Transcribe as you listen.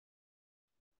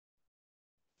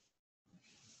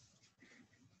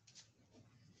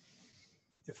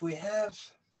if we have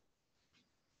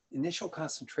initial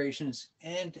concentrations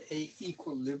and a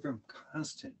equilibrium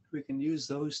constant, we can use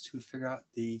those to figure out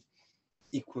the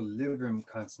equilibrium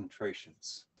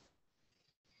concentrations.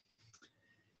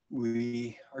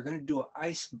 We are going to do an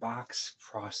ice box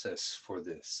process for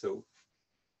this. So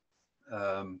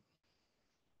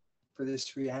for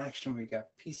this reaction, we got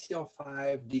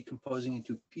PCl5 decomposing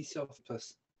into PCl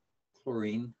plus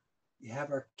chlorine. We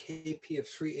have our Kp of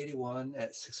 381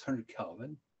 at 600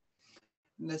 Kelvin.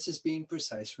 And this is being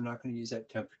precise. We're not going to use that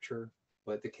temperature,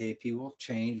 but the Kp will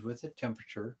change with the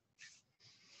temperature.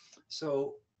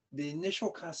 So the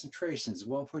initial concentrations,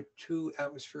 1.2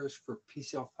 atmospheres for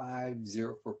PCl5,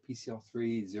 0 for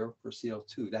PCl3, 0 for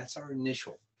Cl2. That's our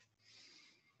initial.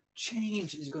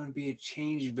 Change is going to be a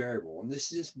change variable, and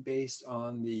this is just based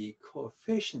on the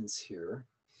coefficients here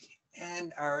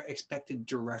and our expected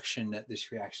direction that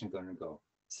this reaction is going to go.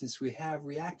 Since we have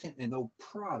reactant and no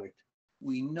product,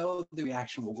 we know the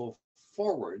reaction will go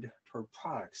forward toward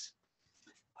products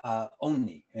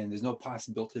only, and there's no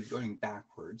possibility of going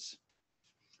backwards.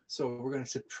 So we're going to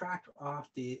subtract off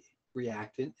the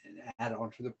reactant and add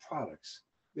on to the products.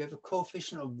 We have a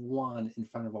coefficient of 1 in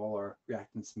front of all our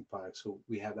reactants and products, so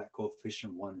we have that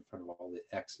coefficient of 1 in front of all the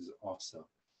x's also.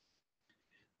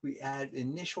 We add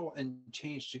initial and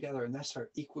change together, and that's our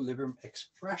equilibrium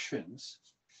expressions.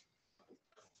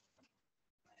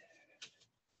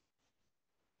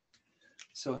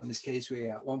 So in this case, we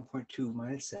got 1.2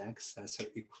 minus x, that's our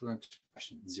equilibrium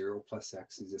expression. 0 plus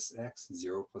x is just x,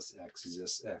 0 plus x is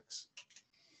just x.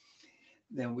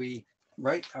 Then we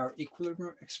write our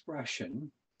equilibrium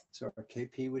expression. So our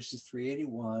Kp, which is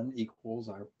 381, equals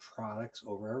our products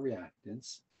over our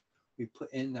reactants. We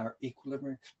put in our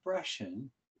equilibrium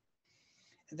expression,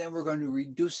 and then we're going to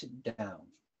reduce it down.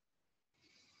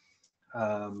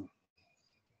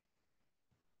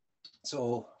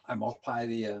 So I multiply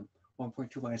the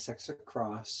 1.2 minus x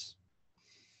across.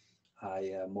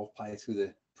 I multiply through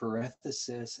the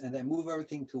parenthesis, and then move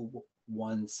everything to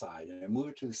one side. And I move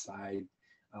it to the side.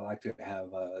 I like to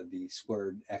have the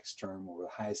squared x term, or the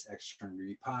highest x term, to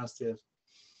be positive,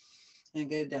 and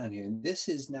get it down here. And this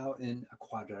is now in a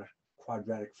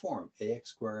quadratic form.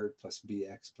 Ax squared plus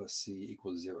bx plus c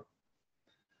equals 0.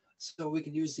 So we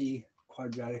can use the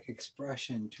quadratic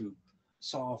expression to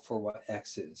solve for what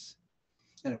x is.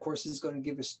 And of course, it's going to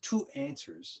give us two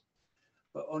answers,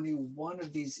 but only one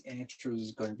of these answers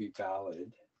is going to be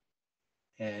valid.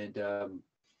 And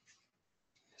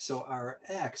so our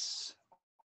x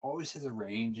always has a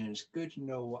range, and it's good to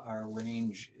know what our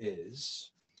range is.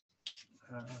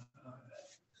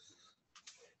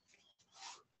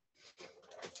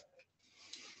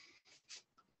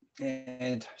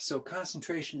 And so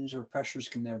concentrations or pressures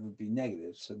can never be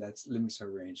negative, so that limits our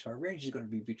range. So our range is going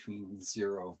to be between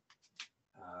 0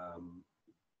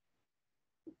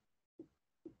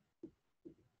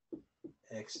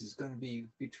 x is going to be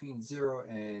between 0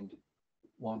 and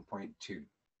 1.2.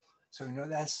 So we know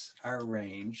that's our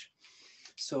range.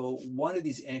 So one of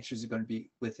these answers is going to be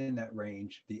within that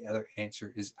range. The other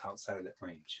answer is outside of that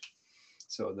range.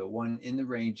 So the one in the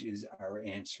range is our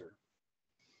answer.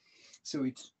 So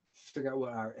we figure out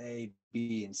what our A,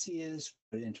 B, and C is,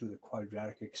 put it into the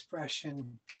quadratic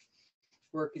expression,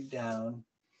 work it down,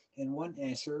 and one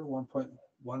answer,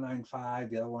 1.195,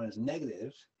 the other one is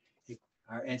negative.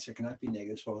 Our answer cannot be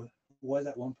negative, so what is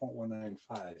that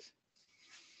 1.195?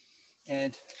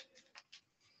 And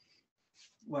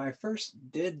when I first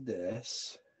did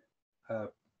this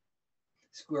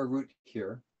square root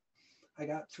here, I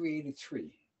got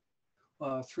 383.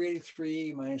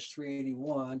 383 minus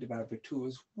 381 divided by 2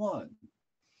 is 1.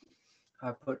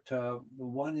 I put the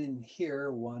 1 in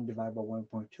here, 1 divided by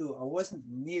 1.2. I wasn't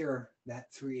near that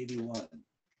 381.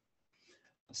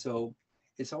 So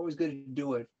it's always good to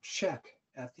do a check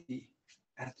at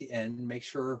the end, make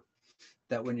sure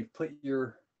that when you put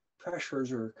your pressures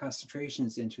or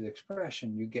concentrations into the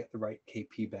expression, you get the right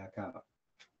Kp back out.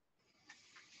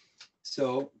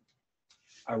 So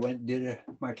I went and did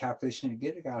my calculation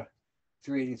again. I got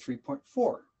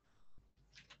 383.4.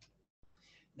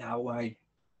 Now when I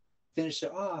finished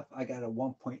it off, I got a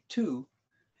 1.2,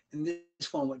 and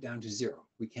this one went down to 0.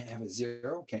 We can't have a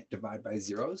 0, can't divide by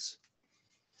zeros.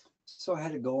 So I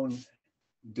had to go and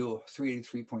do a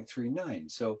 383.39.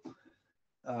 So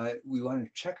we wanted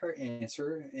to check our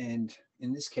answer, and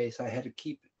in this case, I had to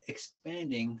keep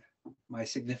expanding my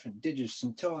significant digits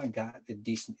until I got a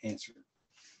decent answer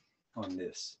on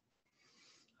this.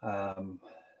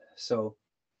 So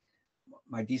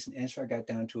my decent answer, I got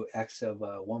down to x of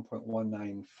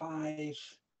 1.195.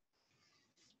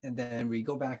 And then we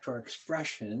go back to our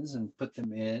expressions and put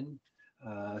them in.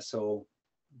 So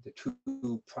The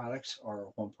two products are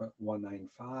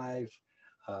 1.195,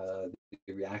 the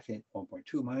reactant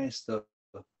 1.2 minus the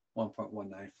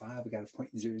 1.195. We got a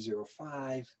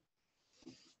 0.005.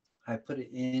 I put it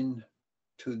in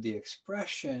to the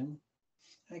expression.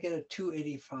 I get a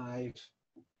 285,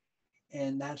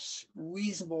 and that's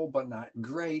reasonable but not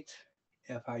great.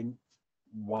 If I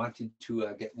wanted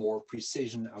to get more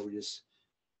precision, I would just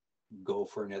go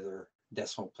for another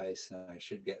decimal place, and I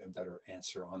should get a better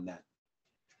answer on that.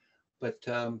 But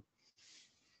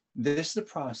this is the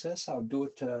process. I'll do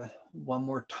it one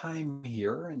more time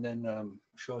here, and then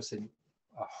show us a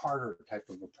harder type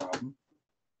of a problem.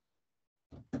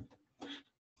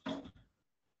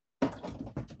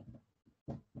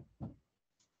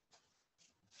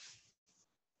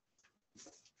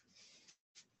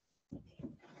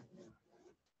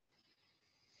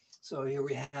 So here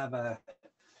we have a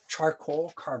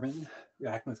charcoal carbon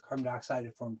reacting with carbon dioxide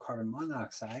to form carbon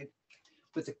monoxide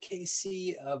with a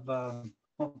Kc of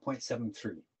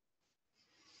 1.73.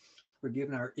 We're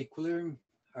given our equilibrium,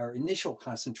 our initial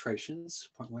concentrations,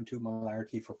 0.12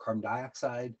 molarity for carbon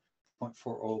dioxide,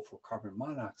 0.40 for carbon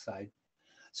monoxide.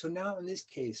 So now in this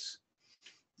case,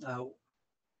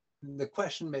 the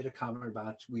question made a comment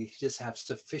about we just have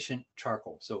sufficient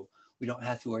charcoal. So we don't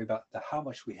have to worry about how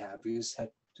much we have. We just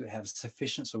have to have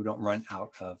sufficient so we don't run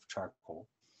out of charcoal.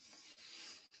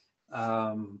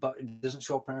 But it doesn't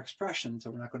show up in our expression,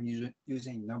 so we're not going to use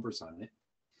any numbers on it.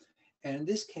 And in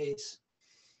this case,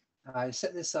 I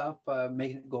set this up,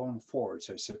 making it going forward.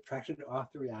 So I subtracted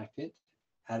off the reactant,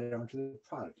 added onto the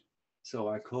product. So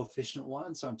I coefficient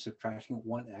 1, so I'm subtracting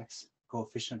 1x.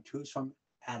 Coefficient 2, so I'm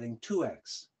adding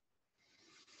 2x.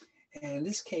 And in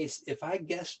this case, if I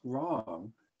guessed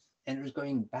wrong and it was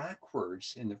going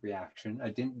backwards in the reaction, I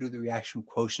didn't do the reaction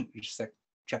quotient to just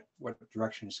check what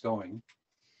direction it's going.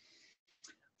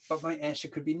 But my answer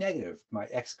could be negative. My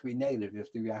x could be negative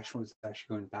if the reaction was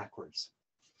actually going backwards.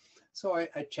 So I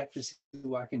checked to see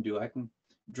what I can do. I can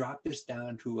drop this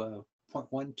down to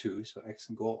 0.12, so x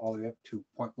can go all the way up to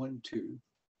 0.12.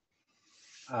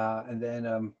 And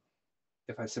then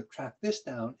if I subtract this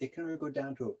down, it can only go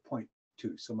down to a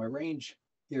 0.2. So my range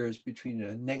here is between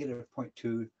a negative 0.2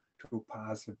 to a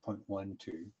positive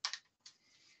 0.12.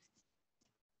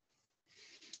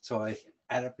 So I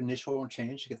add up initial and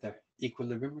change to get the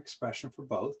equilibrium expression for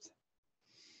both.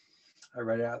 I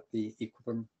write out the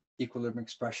equilibrium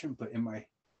expression, put in my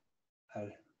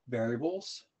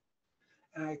variables,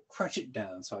 and I crunch it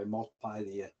down. So I multiply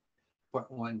the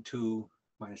 0.12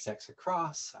 minus x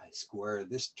across. I square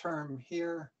this term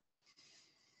here.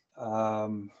 I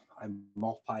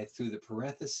multiply through the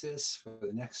parenthesis for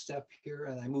the next step here,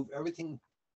 and I move everything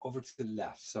over to the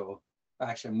left. So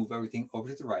actually, I move everything over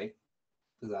to the right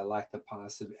because I like the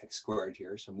positive x squared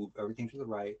here. So move everything to the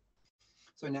right.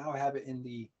 So now I have it in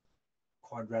the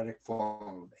quadratic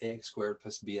form of ax squared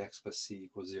plus bx plus c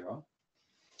equals 0.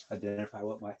 Identify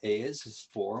what my a is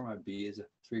 4, my b is a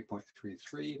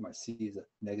 3.33, my c is a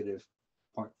negative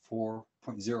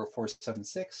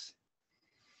 0.0476.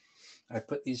 I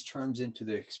put these terms into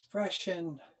the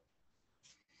expression,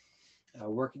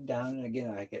 work it down, and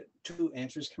again, I get two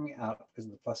answers coming out because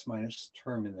of the plus minus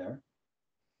term in there.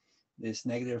 This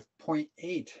negative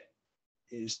 0.8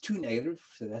 is too negative,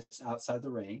 so that's outside the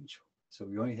range. So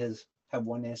we only have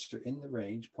one answer in the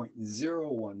range,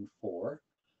 0.014,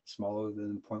 smaller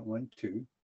than 0.12.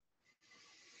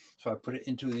 So I put it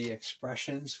into the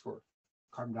expressions for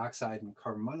carbon dioxide and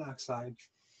carbon monoxide.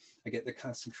 I get the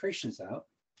concentrations out.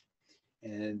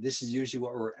 And this is usually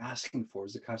what we're asking for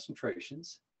is the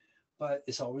concentrations, but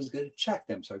it's always good to check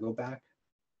them. So I go back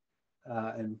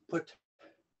and put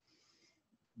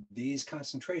these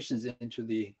concentrations into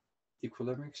the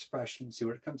equilibrium expression, see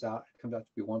what it comes out. It comes out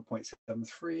to be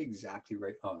 1.73, exactly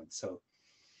right on. So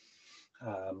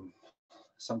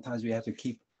sometimes we have to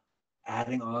keep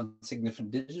adding on significant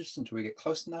digits until we get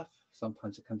close enough.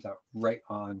 Sometimes it comes out right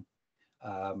on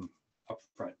up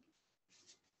front.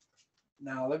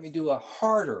 Now let me do a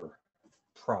harder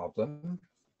problem.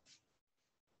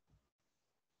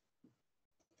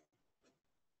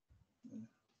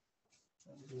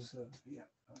 Yeah,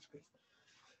 that's good.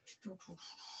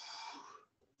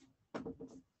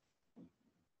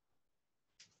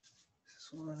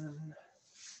 This one.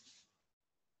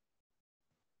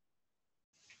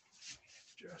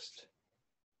 Just.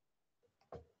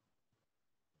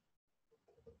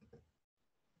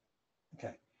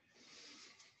 Okay.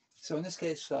 So in this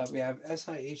case, we have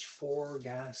SiH4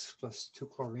 gas plus 2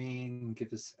 chlorine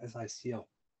gives us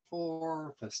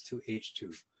SiCl4 plus 2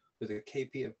 H2 with a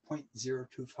Kp of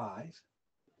 0.025.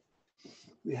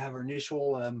 We have our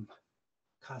initial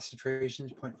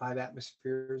concentrations, 0.5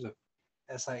 atmospheres of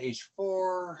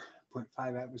SiH4,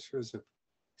 0.5 atmospheres of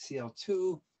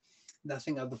Cl2,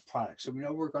 nothing of the product. So we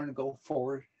know we're going to go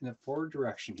forward in the forward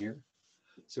direction here.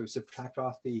 So we subtract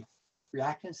off the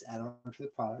reactants, add on to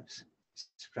the products,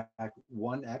 subtract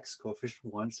 1x,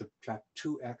 coefficient 1, subtract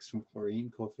 2x from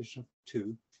chlorine, coefficient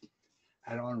 2,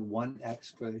 add on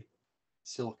 1x for the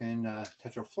silicon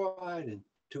tetrafluoride and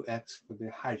 2x for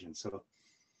the hydrogen. So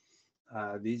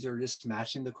these are just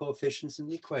matching the coefficients in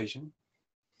the equation.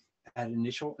 At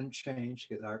initial unchange,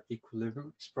 get our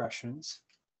equilibrium expressions.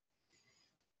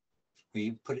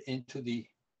 We put it into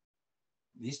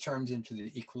these terms into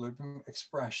the equilibrium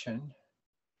expression,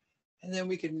 and then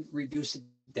we can reduce it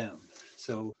down.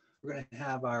 So we're going to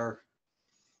have our,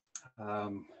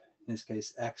 in this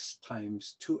case, x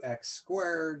times 2x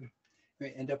squared.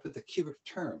 We end up with a cubic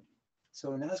term.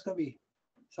 So now it's going to be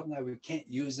something that we can't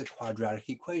use the quadratic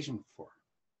equation for.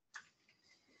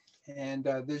 And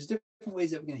there's different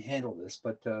ways that we can handle this,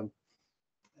 but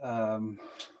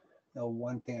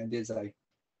one thing I did is I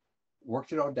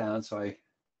worked it all down. So I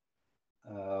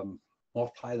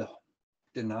multiply the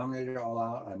denominator all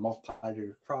out, I multiplied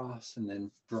it across, and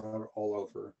then draw it all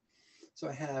over. So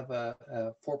I have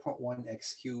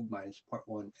 4.1x cubed minus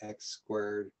 0.1x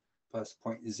squared plus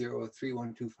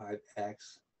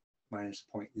 0.03125x minus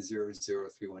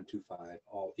 0.003125,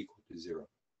 all equal to 0.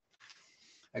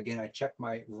 Again, I check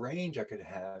my range I could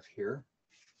have here.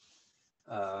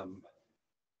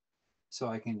 So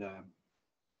I can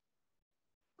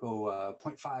go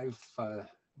 0.5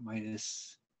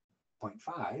 minus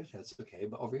 0.5, that's okay.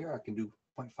 But over here, I can do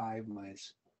 0.5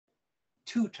 minus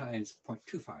 2 times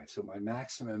 0.25. So my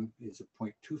maximum is a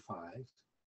 0.25.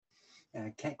 And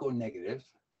I can't go negative.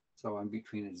 So I'm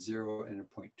between a 0 and a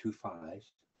 0.25.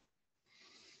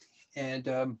 And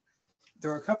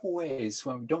there are a couple ways.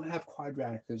 When we don't have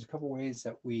quadratic, there's a couple ways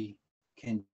that we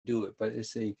can do it. But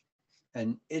it's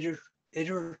an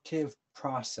iterative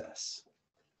process.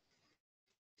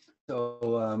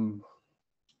 So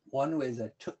one way is I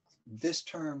took this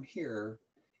term here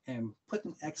and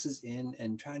putting x's in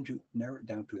and trying to narrow it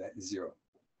down to that 0.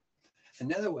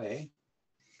 Another way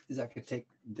is I could take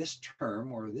this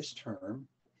term or this term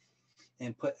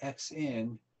and put x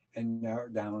in and narrow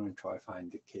it down until I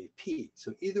find the Kp.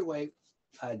 So either way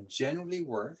generally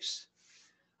works.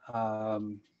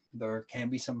 There can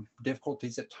be some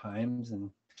difficulties at times,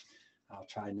 and I'll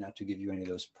try not to give you any of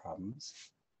those problems.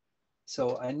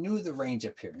 So I knew the range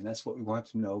up here, and that's what we want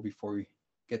to know before we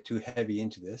get too heavy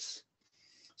into this.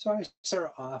 So I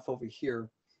start off over here,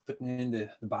 putting in the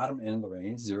bottom end of the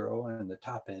range, 0, and the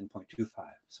top end, 0.25.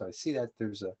 So I see that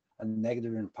there's a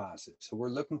negative and a positive. So we're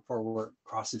looking for where it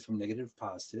crosses from negative to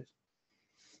positive.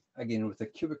 Again, with a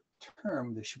cubic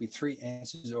term, there should be 3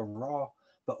 answers overall,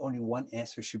 but only 1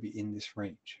 answer should be in this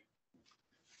range.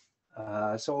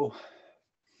 So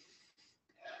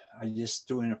I just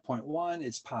threw in a 0.1,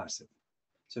 it's positive.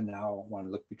 So now I want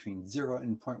to look between 0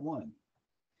 and 0.1.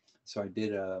 So I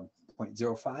did a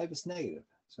 0.05 is negative.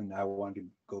 So now I want to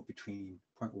go between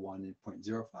 0.1 and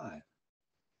 0.05.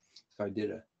 So I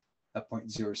did a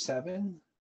 0.07.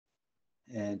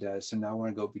 And so now I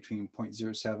want to go between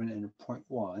 0.07 and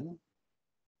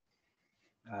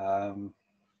 0.1.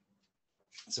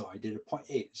 So I did a 0.8,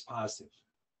 it's positive.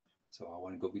 So I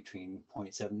want to go between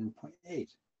 0.7 and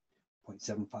 0.8.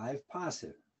 0.75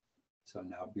 positive. So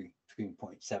now between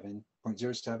 0.07 and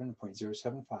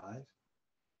 0.075.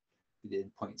 We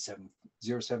did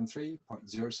 0.073,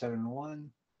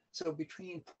 0.071. So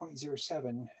between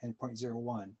 0.07 and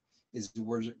 0.01 is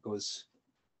where it goes,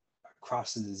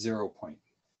 crosses the 0 point.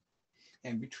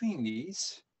 And between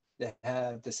these, they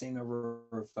have the same number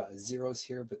of zeros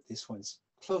here, but this one's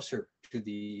closer to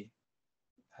the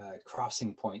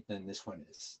crossing point than this one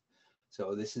is.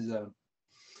 So this is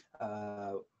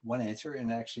one answer,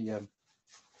 and actually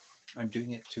I'm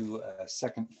doing it to a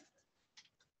second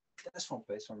decimal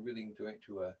place, so I'm really doing it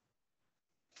to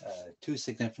 2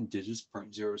 significant digits,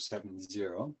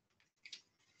 0.070.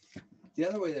 The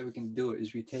other way that we can do it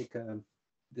is we take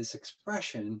this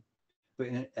expression, put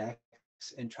in an x,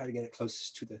 and try to get it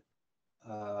closest to the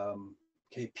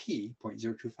Kp,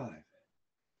 0.025.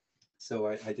 So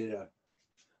I did a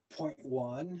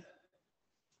 0.1,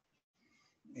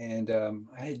 and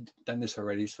I had done this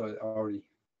already, so it already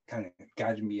kind of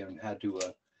guided me on how to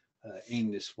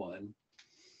aim this one.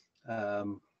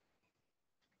 Well,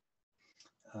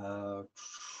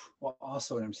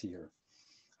 also, let me see here.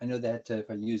 I know that if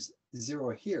I use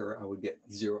 0 here, I would get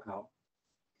 0 out.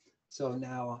 So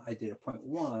now I did a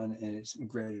 0.1, and it's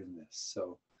greater than this.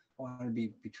 So I want to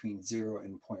be between 0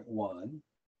 and 0.1.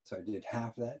 So I did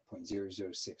half of that,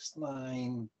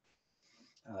 0.0069.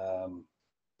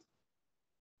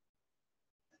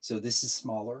 So this is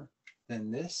smaller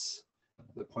than this.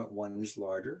 The 0.1 is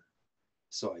larger.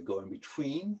 So I go in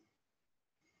between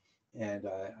and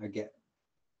I get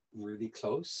really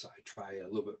close. I try a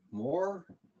little bit more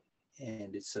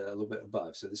and it's a little bit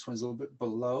above. So this one's a little bit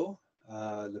below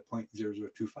the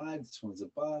 0.0025. This one's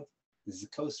above. This is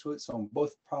close to it. So on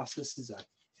both processes, I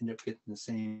end up getting the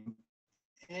same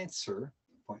answer,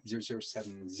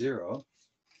 0.0070.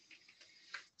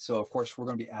 So of course, we're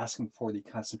going to be asking for the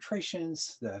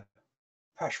concentrations, the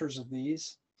pressures of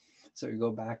these. So we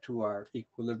go back to our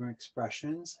equilibrium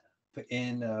expressions, put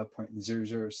in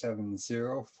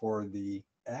 0.0070 for the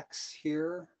X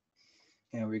here,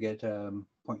 and we get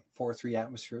 0.43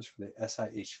 atmospheres for the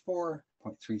SiH4,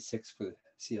 0.36 for the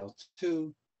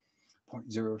Cl2,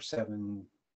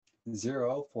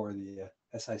 0.070 for the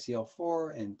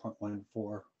SiCl4, and 0.14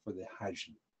 for the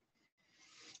hydrogen.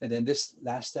 And then this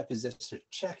last step is just to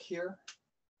check here.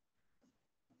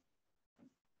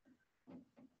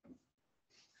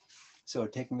 So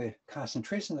taking the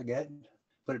concentration I get,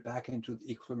 put it back into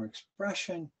the equilibrium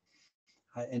expression,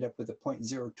 I end up with a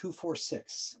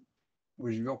 0.0246,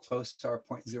 which is real close to our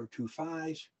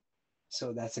 0.025.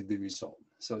 So that's a good result.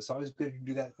 So it's always good to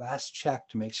do that last check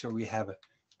to make sure we have a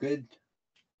good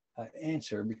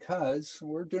answer, because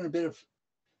we're doing a bit of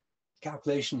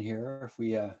calculation here. If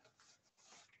we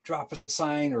drop a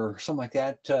sign or something like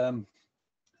that,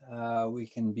 we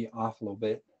can be off a little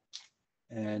bit.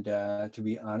 And to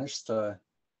be honest,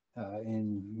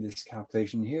 in this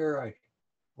calculation here,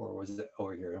 or was it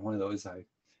over here? One of those, I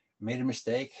made a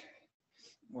mistake.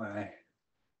 When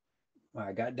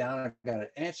I got down, I got an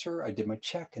answer. I did my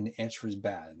check, and the answer was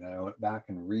bad. And I went back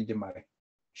and redid my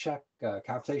check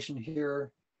calculation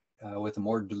here with a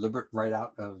more deliberate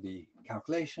write-out of the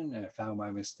calculation, and I found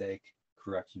my mistake,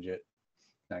 corrected it.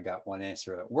 And I got one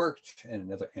answer that worked and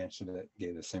another answer that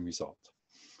gave the same result.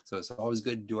 So it's always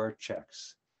good to do our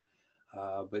checks.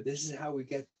 But this is how we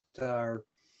get our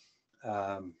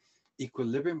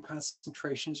equilibrium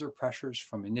concentrations or pressures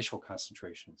from initial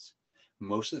concentrations.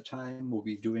 Most of the time, we'll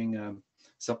be doing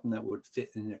something that would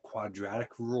fit in a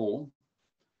quadratic rule.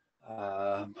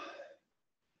 And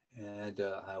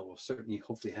I will certainly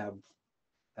hopefully have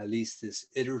at least this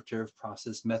iterative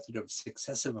process method of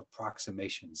successive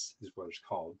approximations is what it's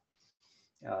called.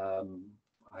 I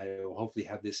will hopefully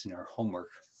have this in our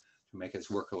homework to make us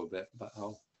work a little bit, but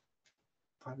I'll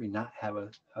probably not have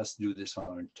us do this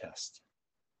on a test.